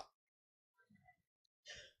tangata.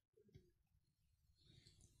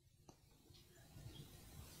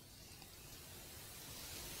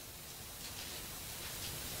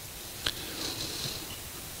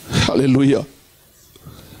 Halleluiah.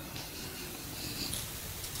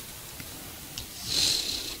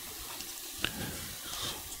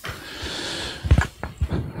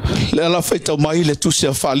 Le ala faita mai le tusi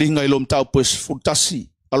a faaaliga i lo MATAUPU FAATasi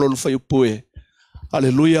alona FAITU.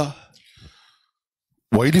 Halleluiah.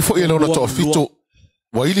 Waili fo elona to fito.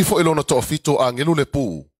 Waili fo elona to fito angelu le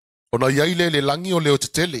pu. Ona yaile le langi o le o te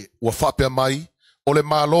tele wa faapea mai o le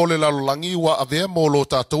malo le lalulangi wa avea mo lo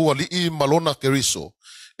tātou ali i malona keriso.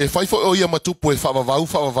 E fai fo o ia matupu e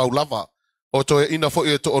faavavau lava. O to e ina fo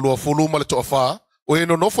e to olua fulu ma le to afa. O e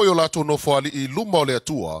no nofo i o lato nofo ali i luma o le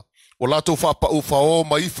atua. O lato whaapau whao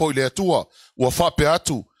mai fo i le atua. Ua whape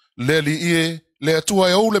atu le li ie le atua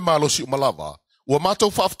e au le malosi umalava. Ua mātou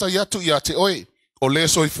whaaftai atu i a te oe. O le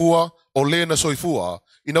soifua, o le na soifua.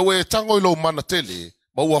 Ina ue tango i lo mana tele.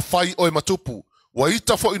 Ma ua whai oe matupu. Ua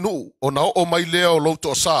ita fo inu o na o mai lea o louto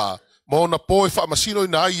o saa. Ma o na poe whaamasino i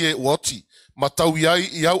na ai e uoti. Ma tau iai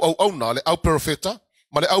i au auna le au perfeta.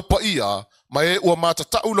 Ma le au paia. Ma e ua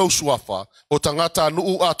mātatau lau suafa. O tangata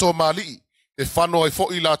nuu ato mali. E whano ai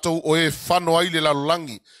fo i latou o e whano ai le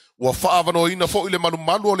lalulangi. Ua whaavano ina fo i le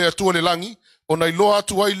manumalu o le atua le langi. O na iloa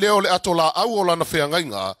atu ai leo le ato la au o lana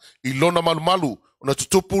wheangainga. I lona manumalu. O na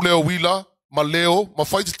tutupu leo wila. Ma leo, ma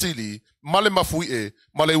whaititili. Ma le mafuie.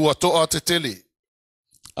 Ma le uatoa te tele.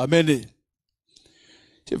 Amene.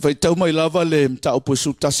 Se whaitau mai lava le MATAUPU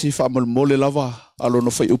FAATasi whaamolmole lava.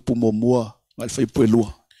 Alona whai upu mua. Ngai whai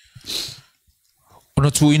puelua.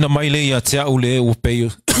 Ona tuina mai le ia te au le u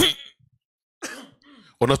peio.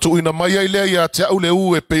 Ona tuina mai ai lea ia te au le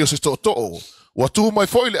u e peio se to'o. Ua tu mai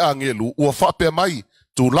foi le angelu, ua whapea mai.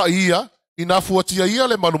 Tu la ia, ina fuatia ia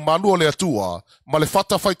le manumalu o le atua, ma le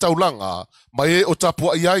fata fai taulanga, ma e o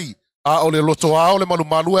tapua iai, a o le loto a o le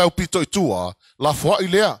manumalu e au pito i tua, la fua i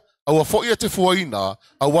lea, Aua fo'i te fuaina,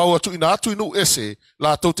 aua atu ina atu inu ese,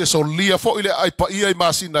 la tau te solia fo'i le ai paia I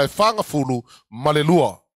masina e whanga fulu,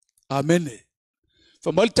 malelua. Amene.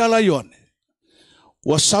 Whamaitala Ioane.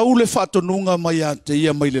 Wa saule whatonunga mai a te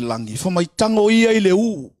ia mai le langi. Whamaitango ia I le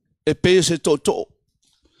e pe se to.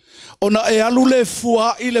 Ona e alu le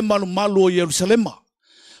fua I le malu o Yerusalema.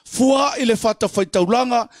 Fua I le fata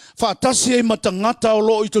whaitaulanga, faatasi e matangata o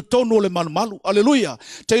lo I to tonu o le malu. Halleluiah.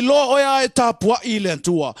 Te lo oia e tāpua I le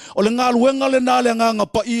antua. O le ngā luenga le nā le nganga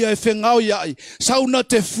pa ia e whengao iai. Sauna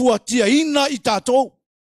te fua tia ina I tātou.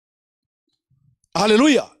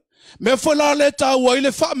 Halleluiah. Me whala le tāua I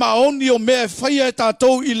le whaamaoni o mea whaia e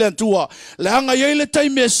tātou I le antua. Le hanga iei le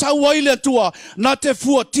taime e saua I le antua. Na te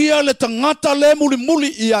fua tia le tangata le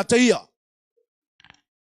muli I a te ia.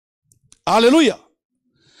 Halleluiah.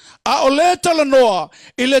 A o le tala noa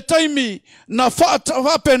I le taimi na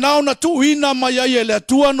whapenao na tuina mai ai e le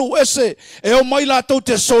atuanu ese e o mai la tau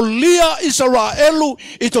te solia Israelu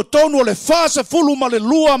I to tonu o le fase fulu ma le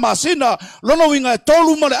lua masina lono winga e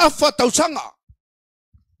tolu ma le afa tausanga.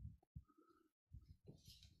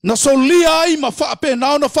 Na solia ai ma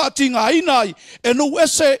whapenao na whatinga ainai e nu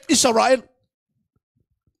ese Israelu.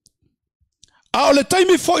 A o le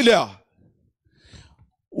taimi foilea.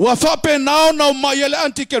 Wa whapenao na o mai ele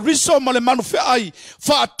antike riso ma le manufeai.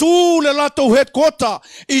 Whaatu le lato headquarter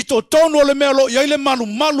I to tonu o le melo I le malu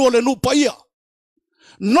o le nu paia.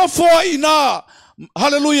 No foa ina.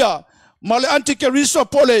 Halleluiah. Ma le antike riso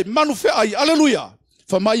po le manufeai. Halleluiah.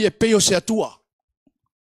 Whamai e peo se atua.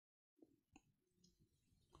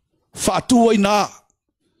 Whaatua ina.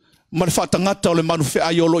 Ma le whaatangata o le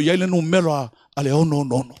manufeai o lo I le nu melo a le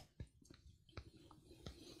ono.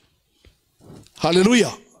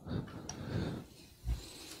 Halleluiah.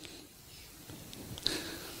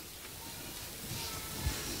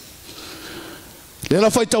 Lela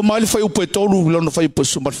fai tau mai le fai upo e tolu lona fai upo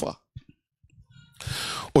sumarfa.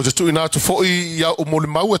 O te tuina atu fo'i ia o mole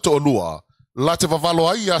mau e to olua, la te vavalo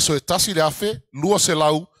ai ia so e tasi le afe, lua se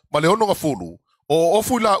lau, ma le ono ngafulu, o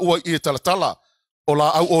ofu la ua I e talatala, o la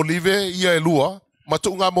au olive ia e lua, ma tu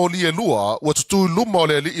ngā moli e lua, ua tutu luma o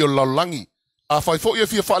le li I o laulangi. A fai fo'i e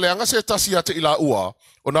fia whaaleanga se tasi ate I la ua,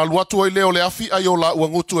 o na luatu ai leo le afi ai o la ua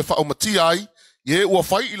ngutu e whaumati ai, ye ua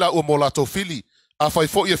fai I la ua mo la tau fili. A fai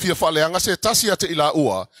fo'i e fia whaaleanga se tasi ate I la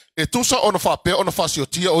ua, e tusa ona whapea ona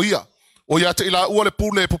whasiotia o ia. O ia te I la ua le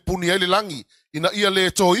pule e pupuni ai le langi, ina ia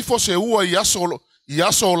le to ifo se ua I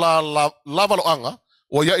aso la lavaloanga,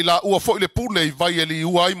 o ia I la ua fo'i le pule I vai e li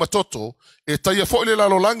ua ai matoto, e taia fo'i le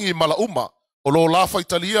lalo langi I mala uma, o lo la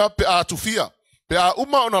faitalia pe a tufia. Pe a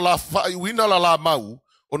uma ona la whaiwina la mau,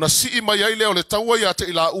 ona sii mai ai leo le taua ia te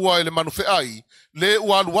I la ua e le manufe ai, le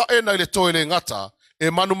ua aluae na I le toe le ngata, e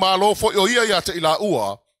manu malo fo'i o ia te I la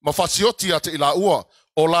ua, ma fasioti ia te I la ua,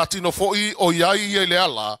 o la tino fo'i o iai ia le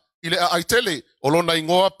ala, I le a tele, o lona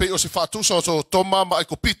ingoa pe o se whaatusa o so toma ma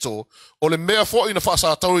kopito, o le mea fo'i na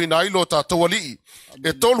whaasatau I na ilo ta tawalii.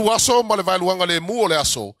 E tolu aso ma le vailuanga le mu o le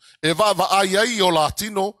aso, e va ai o la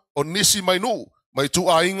tino o nisi mai nuu, mai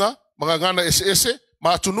tu ainga, mga ngana ese,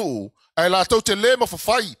 ma tunu, ai la tau te le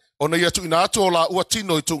mawhawhai, o na ia tu ina atu o la ua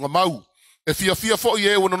tino I tunga mau. E fia fo'i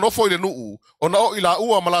e wana nofo I le nuu, o na o I la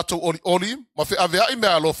ua ma la tau oli, ma fe avea I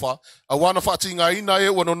mea alofa, a wana whaati ngā ina e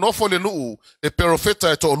wana nofo le nuu, e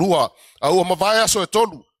perofeta e to olua, a ua ma vai aso e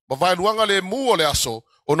tolu, ma vai luanga le mu o le aso,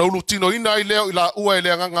 o na ulu tino ina I leo I la ua e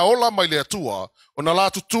le nganga ola mai le atua, o na la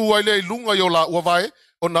tutu ai le I lunga I o la ua vai,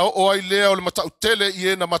 o na o ai leo le matau tele I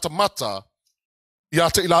e na matamata, ia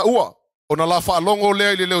te I la ua. O na la whaalongo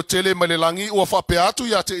lea I le leo tele mai le langi ua whapea atu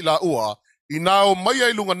ia te I la ua. I nā o mai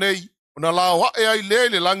ai lunga nei, o na la wae ai lea I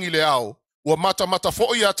le langi le ao. Ua mata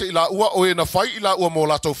fo ia te I la ua o e na whai I la ua mo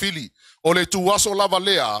la tau fili. O le tuwaso lava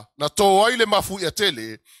lea, na tō ai le mafu I a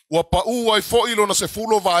tele, ua pau ai fo ilo na se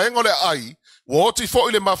fulo vaengo le ai, ua oti fo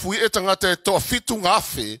I le mafu I e tangata e toa fitu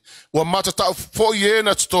ngafe, ua mata tau fo I e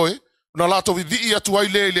na tutoe, na la tau vivi atu ai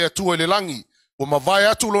lea I le atua I le langi. Ua mawai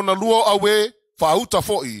atu lo na luo awe, whauta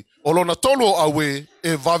fo'i, o lona tolo awe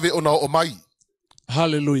e vave ona o mai.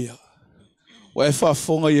 Halleluiah. Wa e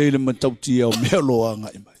whaafonga I le matautia o mea loanga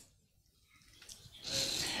I mai.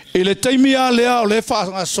 I le taimi a lea o le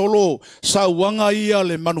whaanga solo sa uanga ia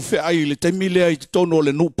le manufe ai, le taimi lea I tono o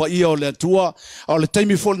le nupa ia o le atua, o le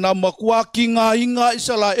taimi fol na makua ki ngā inga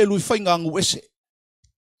isa la elu I whainga ngu ese.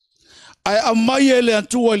 Ai a mai e le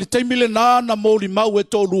atua, le taimi le nā na mōli mau e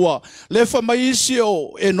tōlua, le whamai isi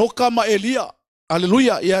o e noka ma Elia.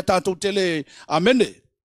 Halleluiah, ia tātou tele, amene.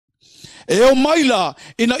 E o maila,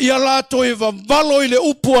 ina ia lato e valo I le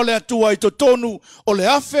upua le atua I to tonu, o le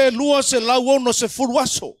afe lua se lau ono se furu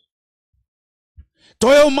aso.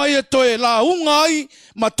 Toe o mai e toe la unga ai,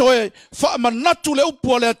 ma toe wha manatu le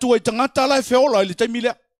upua le atua i tangata lai feola i le taimi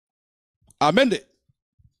lea. Amene.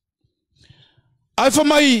 Ai wha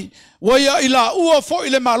mai, waia i la ua fo i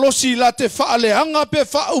le malosi la te wha le hanga pe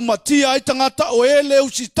wha umatia i tangata o e le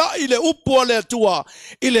usita i le upua le atua,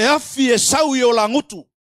 i le afi e sau i o la ngutu.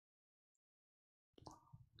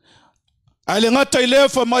 Ai le ngata i lea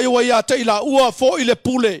wha mai waia te i la ua fo i le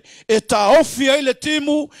pule, e ta ofi ai le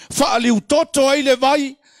timu, wha ali utoto ai le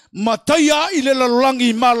vai, mataia i le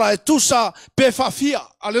lalolangi mala e tusa pe whafia.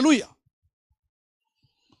 Halleluiah.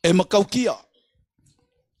 E makaukia.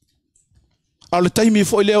 Ale taimi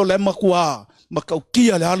fo leo le makua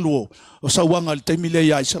makaukia le aluo o sauanga le taimi le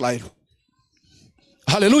ia Israel.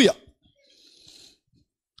 Halleluiah.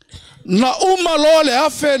 Na umalo le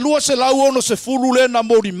afe lua se lau ono se fulu le na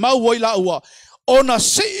mori mau i la ua. Ona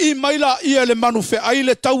si mai la ia le manufe ai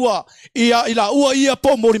le taua ia i la ua ia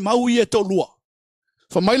po mori mau ia to lua.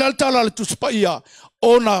 Fa mai la tala le tuspa ia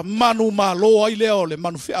ona manu malo ai leo le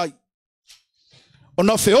manufe ai.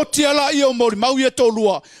 Ona feoti ala ia o mori mau ia to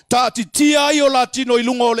lua. Ta titia ai o latino i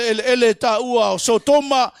lunga o le ele ta ua o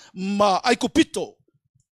Sotoma ma Aikupito.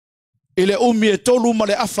 Ile umi e tolu ma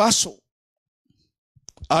le afaso.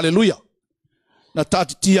 Halleluiah. Na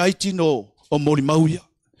tati tia itino o mori mauia.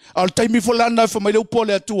 Al taimi folana fa mai le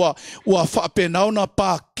upole atua ua fa penao na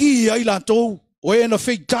pa ki ai la tou o e na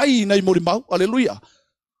feitai na i mori mau. Halleluiah.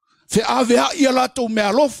 Fe ave a ia la tou me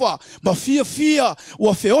alofa ma fia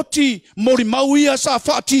ua feoti mori mauia sa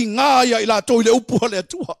fa ti nga ia i la tou le upole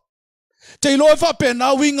atua. Te ilo e fa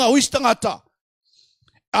penao inga o istangata.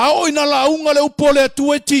 Ao ina launga le upole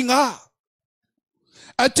atua e ti nga.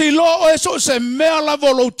 A te lo o eso se mea la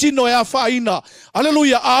volotino e a faina.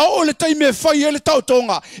 Halleluiah. A o le taime fai e le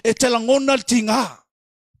tautonga e te langona le tinga.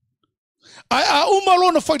 A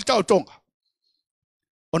umalo na fai le tautonga.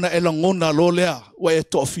 Ona e langona lo lea wa e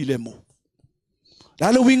to Filemu.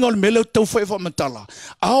 Lale winga o le mele tau fai fa matala.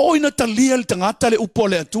 A o ina talia le tangata le upo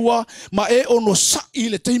le atua ma e ono sai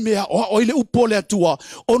le taime a o le upo le atua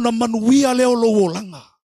ona manuia le o lo langa.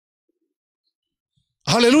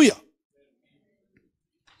 Halleluiah.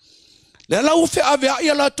 Le lau fe ave a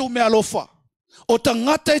ia la tu me alofa. O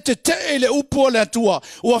tangata e te le upo le atua.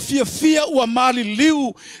 Ua fia ua mali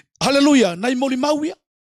liu. Halleluiah. Nai moli mauia.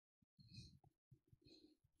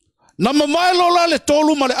 Na mamai lola le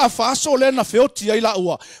tolu ma le afaso le na feoti ai la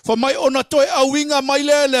ua. Fa mai ona toe awinga mai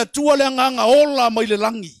le atua le nganga ola mai le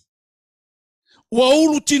langi. Ua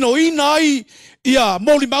ulu tino ina ai ia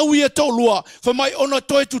moli mauia tolua. Fa mai ona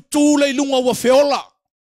toe tutu le ilunga ua feola.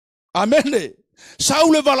 Amene.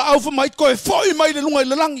 Saule vala au fa mai koe foi mai le lunga i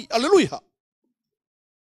le langi. Halleluiah.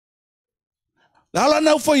 Lala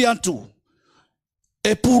nau foi antu.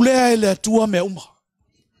 E pulea e le atua me uma.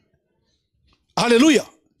 Halleluiah.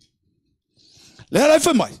 Lala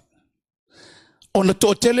fa mai. Ona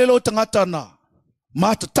to tele lo tangata na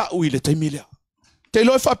matatau i le taimilea. Te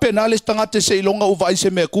loi fa pena le tangata se ilonga u vai se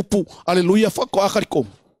me kupu. Halleluiah fa ko akarikom.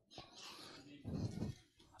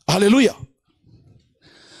 Halleluiah.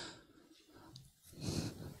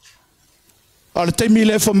 Ale taimi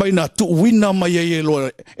le fa mai na tu wina mai e lo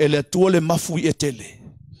e le tua le mafu i tele.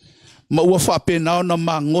 Ma ua fa pena na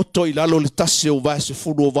mangoto i lalo le tase o vai se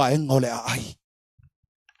furu o vai ngole ai.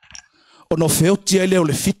 Ono feoti ele o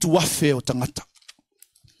le fitu wafe o tangata.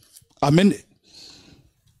 Amene.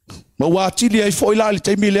 Ma ua atili ai fo ila le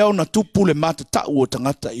taimi leo na tupu le matatau o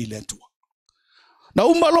tangata i le tua. Na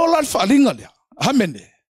umalola le faalinga lea.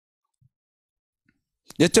 Amene.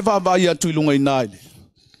 Ye te vavai atu ilunga ina ile.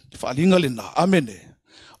 Faalinga le na. Amene.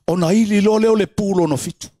 Ona ili lo leo le pulo no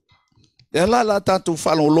fitu. E la tatu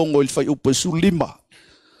falo longo il fai upe su lima.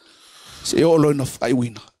 Se o lo na fai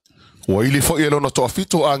wina. Wa ili fo ilo na toa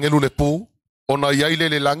fitu a Agelu le pu. Ona iaile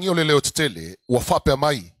le langi o le leo tetele. Wa fape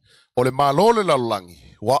mai. O le malo le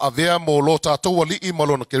lalangi. Wa avea mo lo tatou wa lii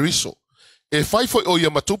malona keriso. E fai fo o ia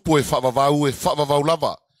matupu e whaavavau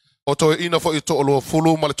lava. O to e ina fo i to o lo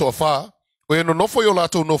fulu ma le toa faa. O e no nofo i o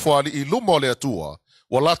latou nofo ali i luma o le atua.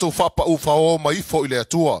 Wa latou whapa ufao ma ifo i le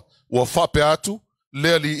atua. Wa fape atu.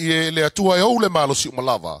 Lea li ie le atua e ou le malo si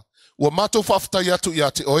umalava. Wa matou whaftai atu i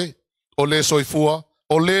ate oe. O le soifua.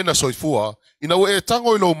 O le na soifua. Ina ue e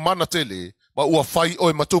tango i lo mana tele. Ma ua fai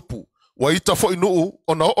oe matupu. Wa ita fo inuu.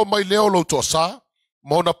 Ona o mai leo lo toa saa.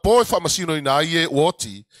 Ma ona poe whamasino ina aie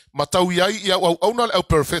uoti. Ma tau iai ia au na le au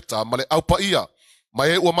perfecta. Ma le au paia. Ma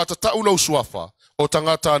e ua matatau lau suafa. O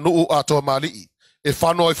tangata nuu atoa malii. E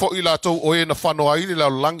whano ai fo i latou o e na whano ai le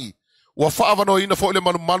lau langi. Ua whaavano ina fo i le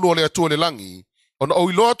manu o le atua le langi. Ona o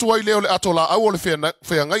iloa tu ai leo le ato la au o le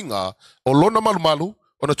whea ngainga. O lona malu.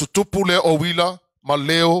 Ona tutupu le o wila. Ma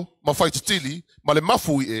leo. Ma whaititili. Ma le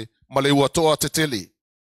mafui e. ma le ua toa te tele.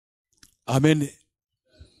 Amen.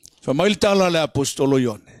 Whamaili tala le apostolo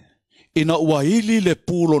Ione. Ina ua ili le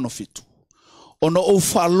pulo no fitu. Ona o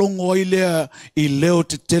whalongo ai lea I leo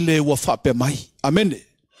te tele ua whape mai. Amen.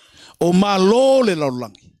 O malo le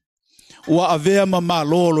laulangi. Ua avea ma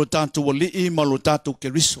malo lo tantu wa lii ma lo tantu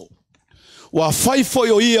keriso. Ua whaifo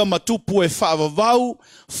yo ia matupu e whaavavau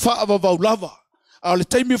lava. A le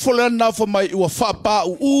taimi fole na fo mai ua whapa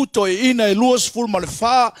u to e ina e luas ful ma le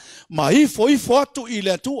wha ma ifo atu I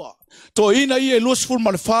le atua. To ina I e luas ful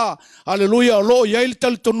ma le wha. Halleluiah o lo iai le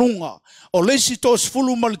tali tonunga. O lesi to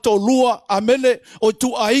sfulu ma le to lua. Amene o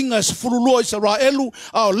tu ainga sfulu lua Israelu.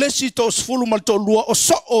 A o lesi to sfulu ma le to lua o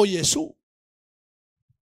so o Yesu.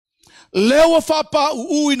 Leo wa whapa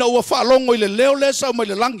u ina ua whalongo I le leo lesa ma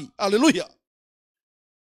le langi. Halleluiah.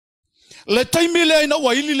 Le taimi le ina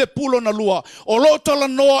ua ili le pulo na lua. O lo tala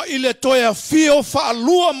noa I le toea fio wha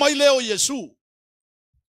lua mai leo Yesu.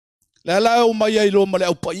 Le ala o mai ai lo ma le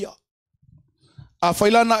au paia. A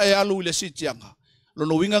whailana e alu I le sitianga.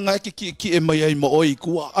 Lono winga ngai ki e mai ai mo oi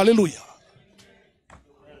kua. Halleluiah.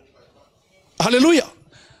 Halleluiah.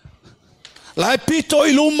 Lai pito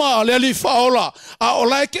I luma le ali faola. A o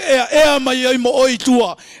lai ke ea mai ai mo oi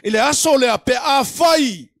tua. I le aso le a pe a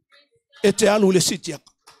fai. E te alu le sitianga.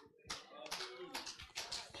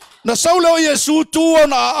 Na saule o Yesu tua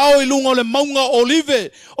na ao I lunga le maunga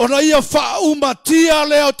olive. O na ia wha umatia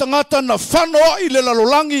leo tangata na whanoa I le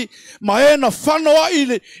lalolangi. Ma e na whanoa I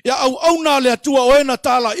le ia au na le atua o e na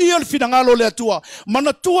tala. Ia le finangalo le atua.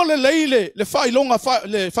 Mana tua le leile le whailonga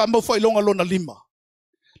le whaamaufaailoga lona 5.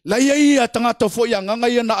 La ia tangata fo ia nganga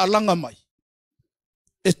ia na alanga mai.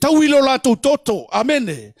 E tau ilo la tau toto.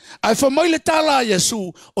 Amene. Ai whamai le tala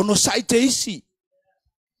Yesu o no saite isi.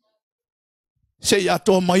 Se ia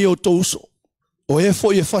toa mai o tō uso. O e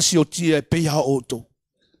fo e fasi o tia e peia o tō.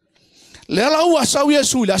 Le ala ua sau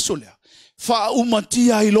Yesu I le aso lea. Wha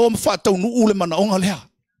umatia I lo ma tau nuu le mana onga lea.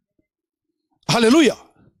 Halleluiah.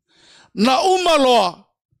 Na umaloa.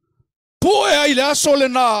 Po e ai le aso le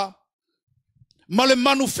na. Ma le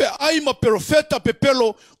manu fe ai ma profeta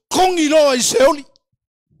pepelo. Kongi loa I seoli.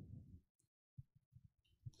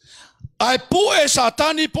 Ai pu e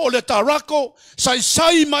satani po le tarako,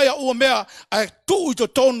 sai mai a ua mea, ai tu I to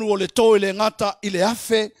tonu o le toi le ngata I le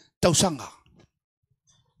afe tausanga.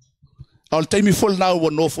 Al teimi fol na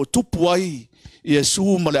ua nofo tupu ai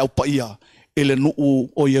Yesu ma le au paia I le nuu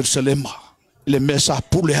o Yerusalema, I le mesa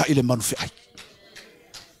pulea I le manufe ai.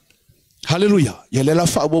 Halleluiah. Ya le la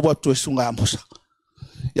fa ua tu e sunga amosa.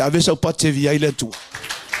 Ya vesa upate via I le tua.